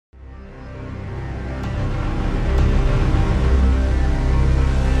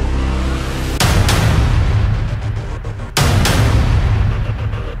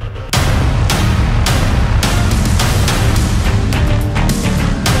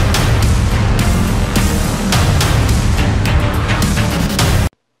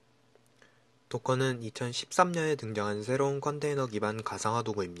도커는 2013년에 등장한 새로운 컨테이너 기반 가상화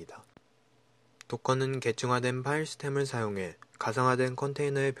도구입니다. 도커는 계층화된 파일 시스템을 사용해 가상화된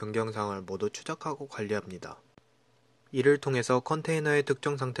컨테이너의 변경사항을 모두 추적하고 관리합니다. 이를 통해서 컨테이너의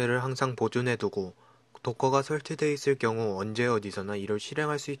특정 상태를 항상 보존해두고 도커가 설치되어 있을 경우 언제 어디서나 이를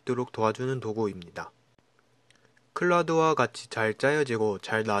실행할 수 있도록 도와주는 도구입니다. 클라우드와 같이 잘 짜여지고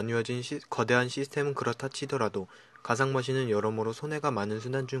잘 나뉘어진 거대한 시스템은 그렇다 치더라도 가상머신은 여러모로 손해가 많은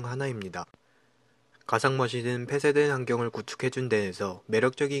수단 중 하나입니다. 가상머신은 폐쇄된 환경을 구축해준 데에서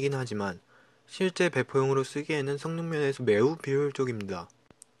매력적이긴 하지만 실제 배포용으로 쓰기에는 성능 면에서 매우 비효율적입니다.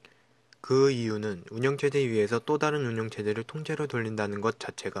 그 이유는 운영체제 위에서 또 다른 운영체제를 통째로 돌린다는 것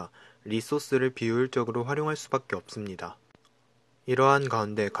자체가 리소스를 비효율적으로 활용할 수밖에 없습니다. 이러한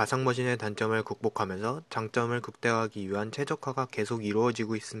가운데 가상머신의 단점을 극복하면서 장점을 극대화하기 위한 최적화가 계속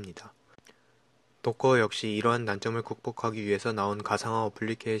이루어지고 있습니다. 도커 역시 이러한 단점을 극복하기 위해서 나온 가상화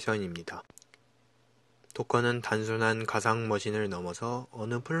어플리케이션입니다. 도커는 단순한 가상머신을 넘어서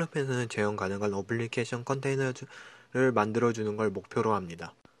어느 플랫폼에서는 재현 가능한 어플리케이션 컨테이너를 만들어주는 걸 목표로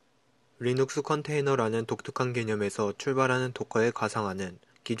합니다. 리눅스 컨테이너라는 독특한 개념에서 출발하는 도커의 가상화는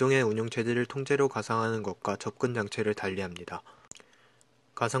기존의 운영체제를 통째로 가상화하는 것과 접근 장치를 달리합니다.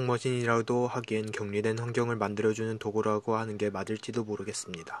 가상머신이라도 하기엔 격리된 환경을 만들어주는 도구라고 하는 게 맞을지도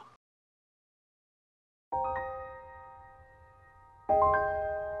모르겠습니다.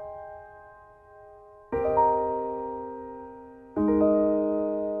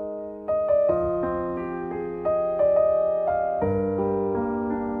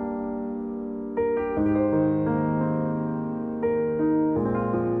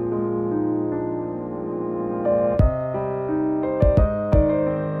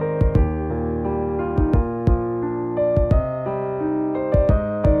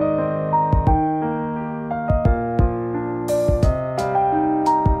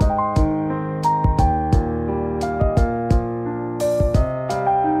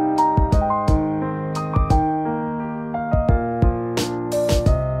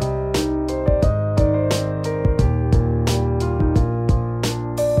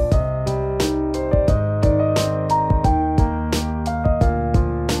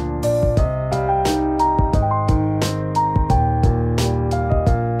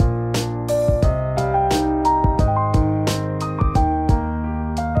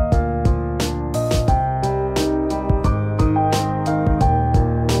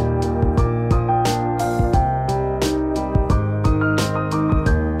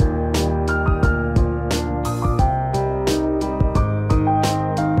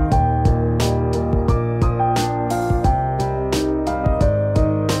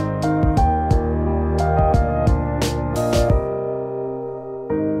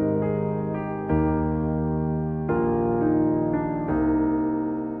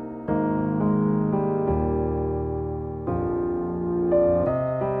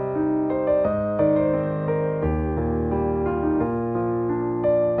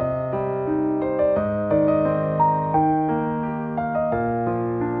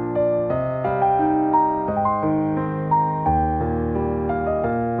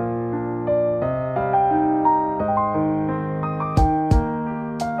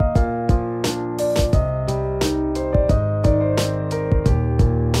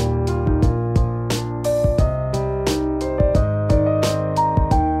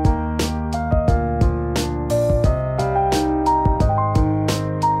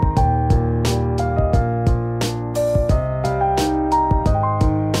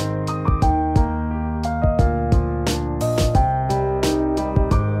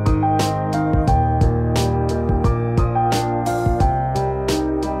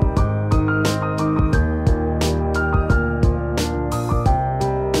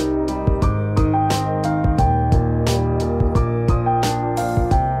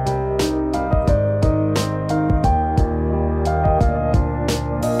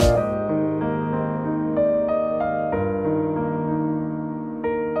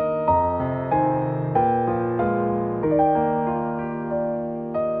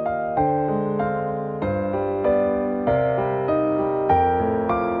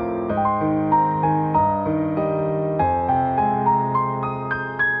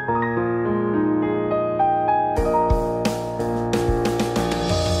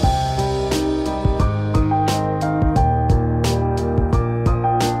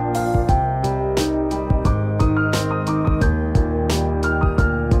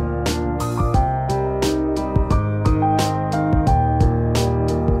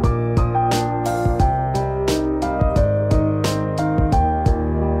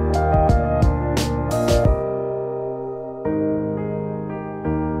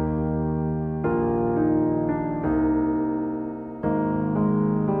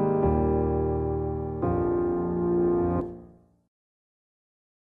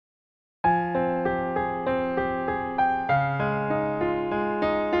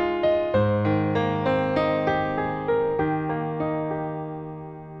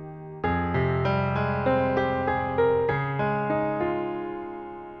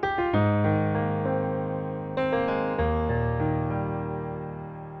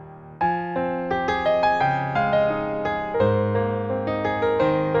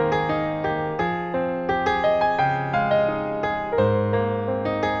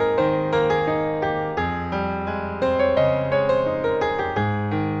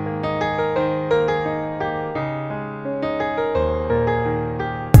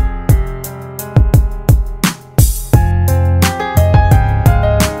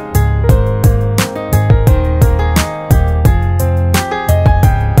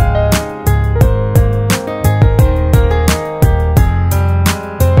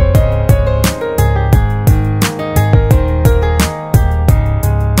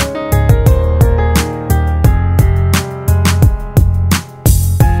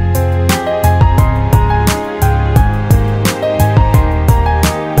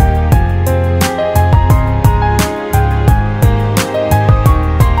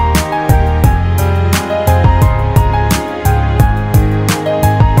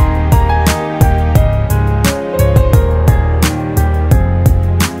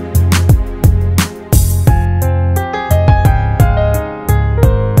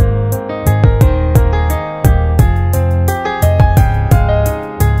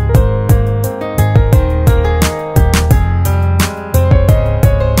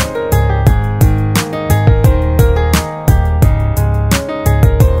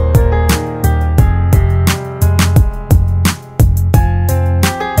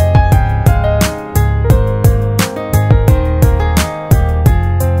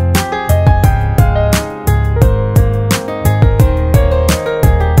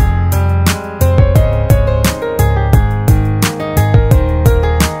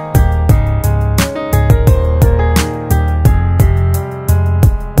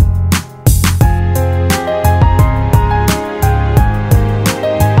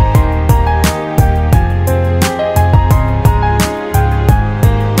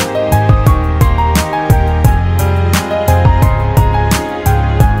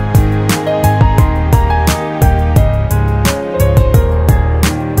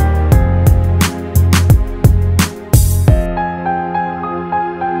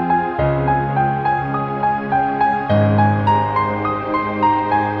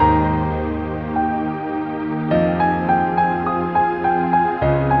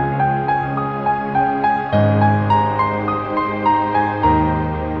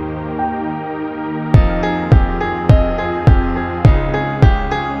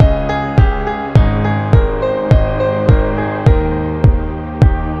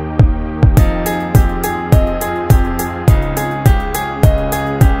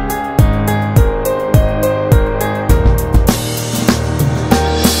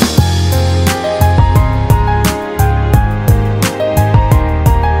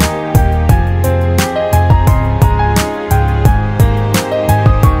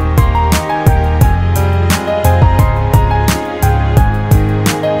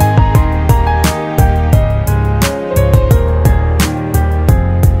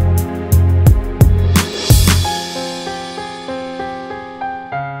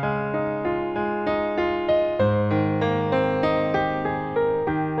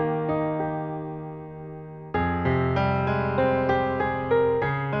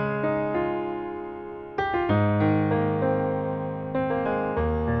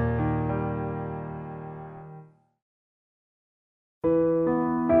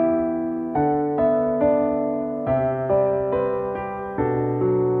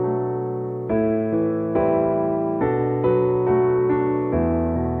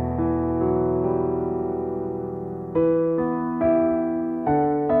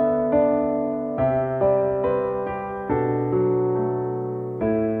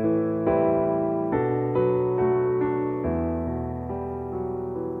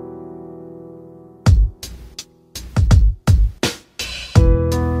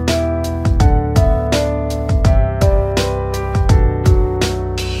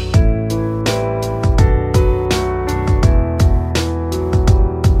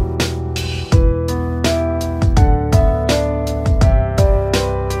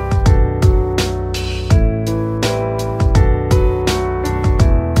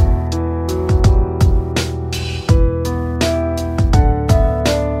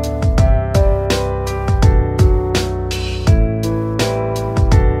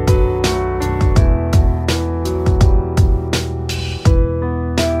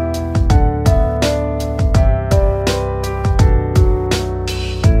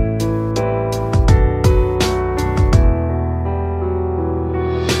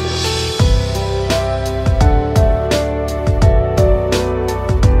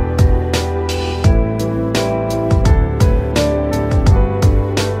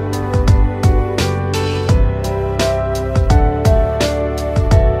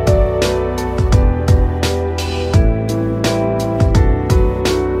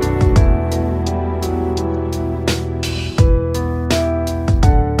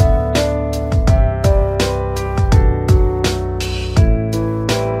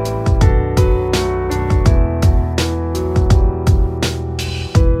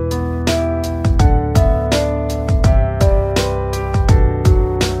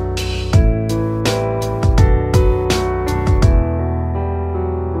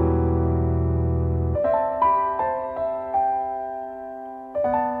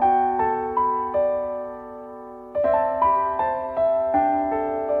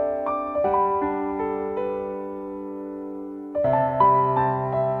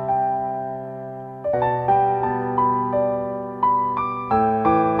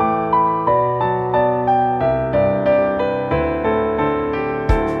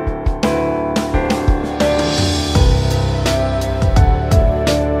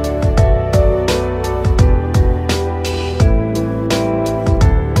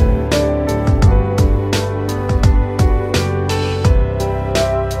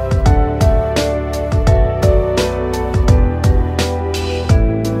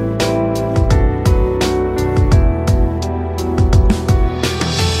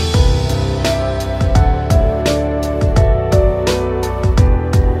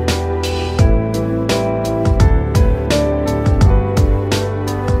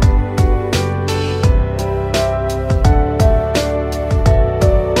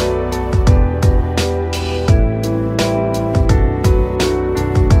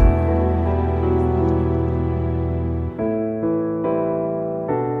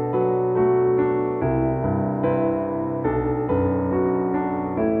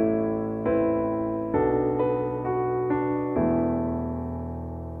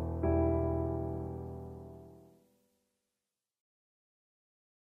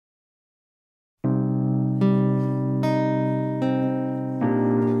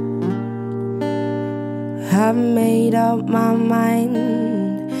 I've made up my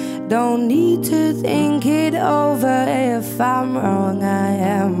mind, don't need to think it over. If I'm wrong, I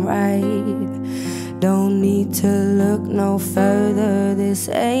am right. Don't need to look no further, this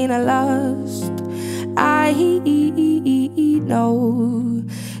ain't a lust. I know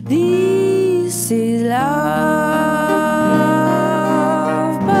this is love.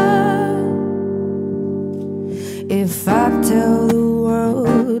 But if I tell the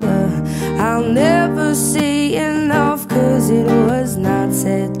world I'll never say enough, 'cause it was not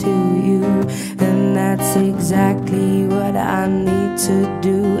said to you, and that's exactly what I need to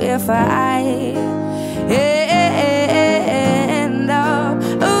do. If I end up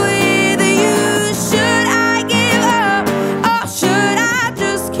with you, should I give up, or should I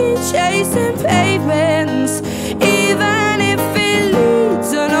just keep chasing pavements, even if it leads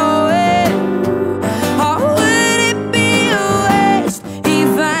to nowhere? Or would it be a waste,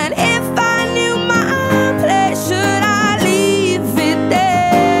 even if I knew my place? Should I leave it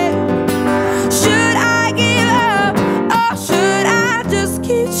there? Should I give up, or should I just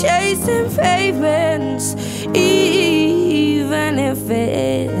keep chasing pavements, even if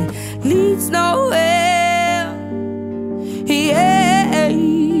it leads nowhere? Yeah,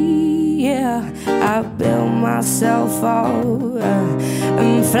 yeah, I build myself up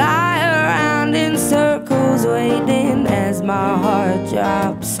and fly around in circles, waiting as my heart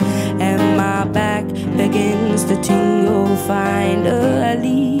drops and my back begins to tingle.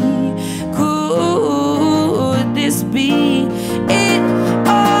 Finally, could this be it?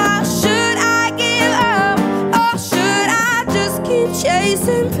 Or should I give up, or should I just keep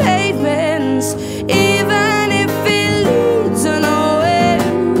chasing pavements, even if it leads to nowhere?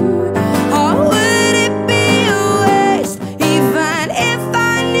 Or would it be a waste, even if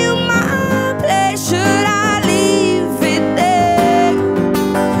I knew my place? Should I leave it there?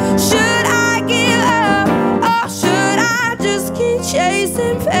 Should I give up, or should I just keep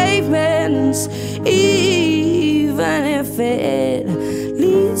chasing pavements, even if it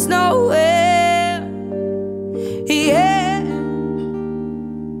leads nowhere? Yeah.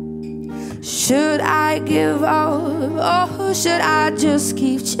 Should I give up, or should I just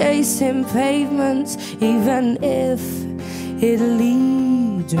keep chasing pavements, even if it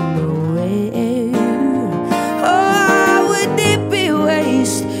leads nowhere? Oh, would it be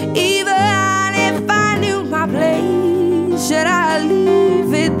waste, even if I knew my place? Should I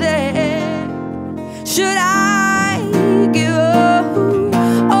leave it there? Should I give up,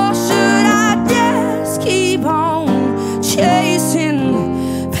 or should I just keep on chasing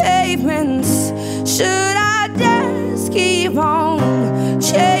pavements? Should I just keep on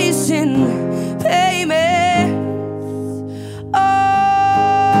chasing pavements? Oh,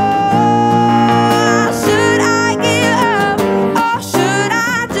 should I give up, or should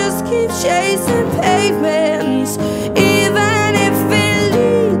I just keep chasing pavements?